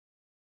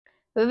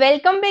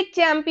Welcome back,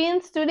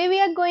 champions. Today we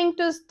are going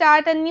to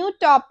start a new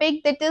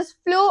topic, that is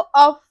flow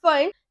of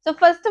funds. So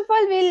first of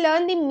all, we'll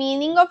learn the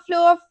meaning of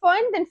flow of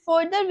funds, then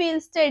further we'll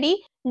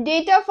study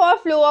data for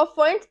flow of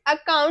funds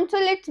account. So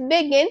let's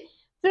begin.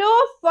 Flow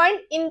of fund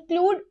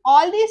include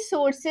all the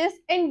sources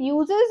and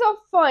uses of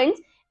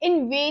funds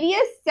in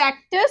various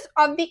sectors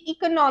of the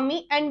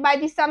economy and by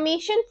the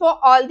summation for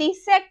all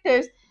these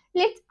sectors.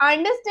 Let's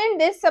understand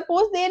this.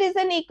 Suppose there is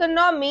an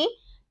economy.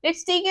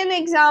 Let's take an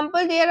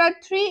example. There are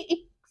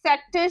three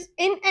sectors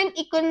in an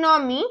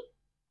economy.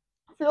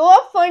 Flow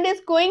of fund is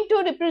going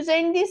to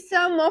represent the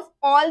sum of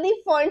all the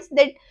funds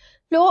that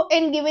flow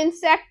in given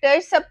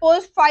sector.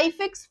 Suppose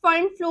 5x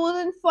fund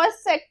flows in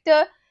first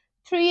sector,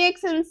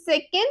 3x in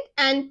second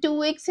and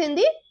 2x in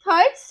the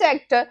third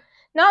sector.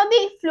 Now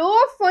the flow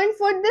of fund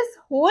for this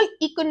whole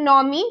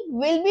economy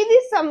will be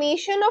the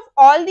summation of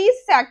all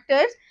these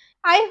sectors.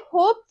 I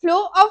hope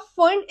flow of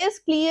fund is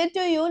clear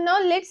to you.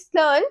 Now let's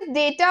learn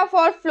data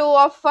for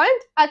flow of fund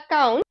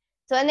account.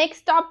 So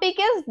next topic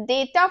is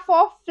data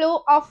for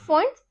flow of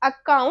funds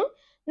account.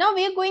 Now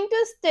we are going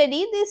to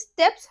study the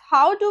steps.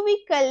 How do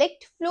we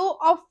collect flow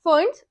of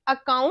funds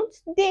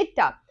accounts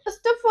data?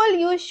 First of all,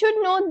 you should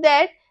know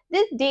that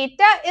this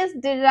data is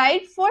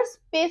derived for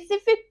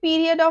specific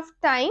period of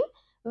time.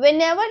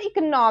 Whenever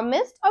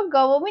economist or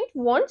government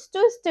wants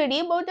to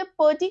study about a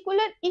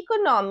particular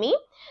economy,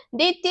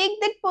 they take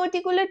that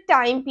particular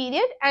time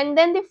period and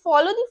then they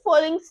follow the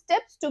following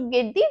steps to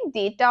get the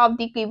data of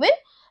the given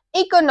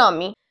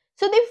economy.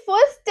 So the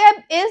first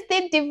step is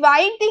they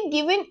divide the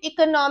given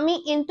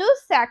economy into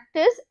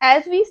sectors,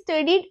 as we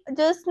studied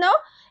just now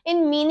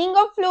in meaning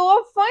of flow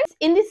of funds.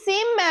 In the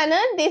same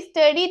manner, they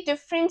study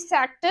different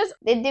sectors.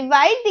 They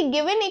divide the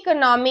given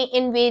economy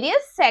in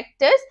various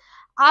sectors.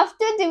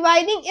 After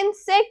dividing in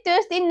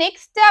sectors, the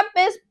next step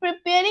is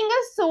preparing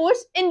a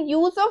source and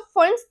use of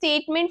fund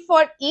statement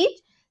for each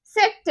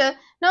sector.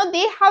 Now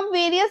they have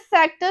various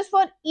sectors.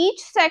 For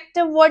each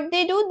sector, what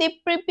they do, they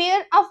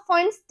prepare a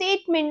fund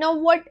statement. Now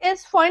what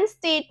is fund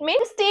statement?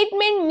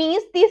 Statement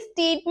means the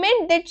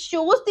statement that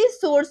shows the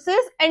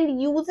sources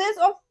and uses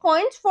of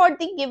funds for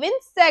the given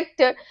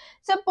sector.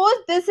 Suppose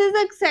this is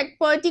a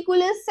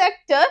particular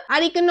sector.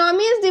 Our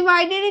economy is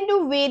divided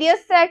into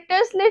various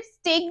sectors. Let's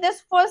take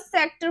this first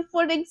sector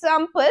for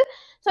example.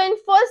 So in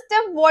first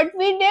step, what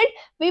we did,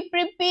 we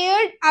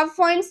prepared a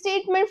fund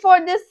statement for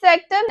this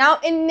sector. Now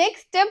in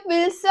next step,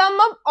 we'll sum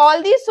up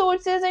all the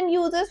sources and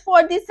uses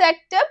for the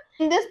sector.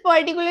 In this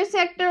particular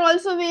sector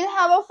also we'll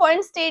have a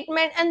fund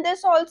statement, and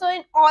this also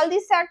in all the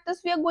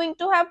sectors we are going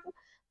to have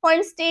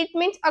fund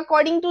statements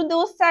according to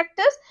those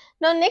sectors.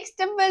 Now next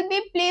step will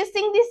be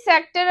placing the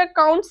sector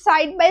accounts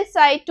side by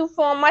side to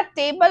form a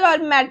table or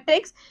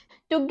matrix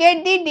to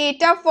get the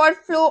data for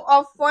flow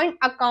of fund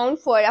account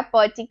for a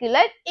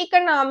particular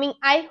economy.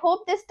 I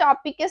hope this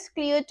topic is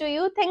clear to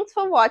you. Thanks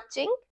for watching.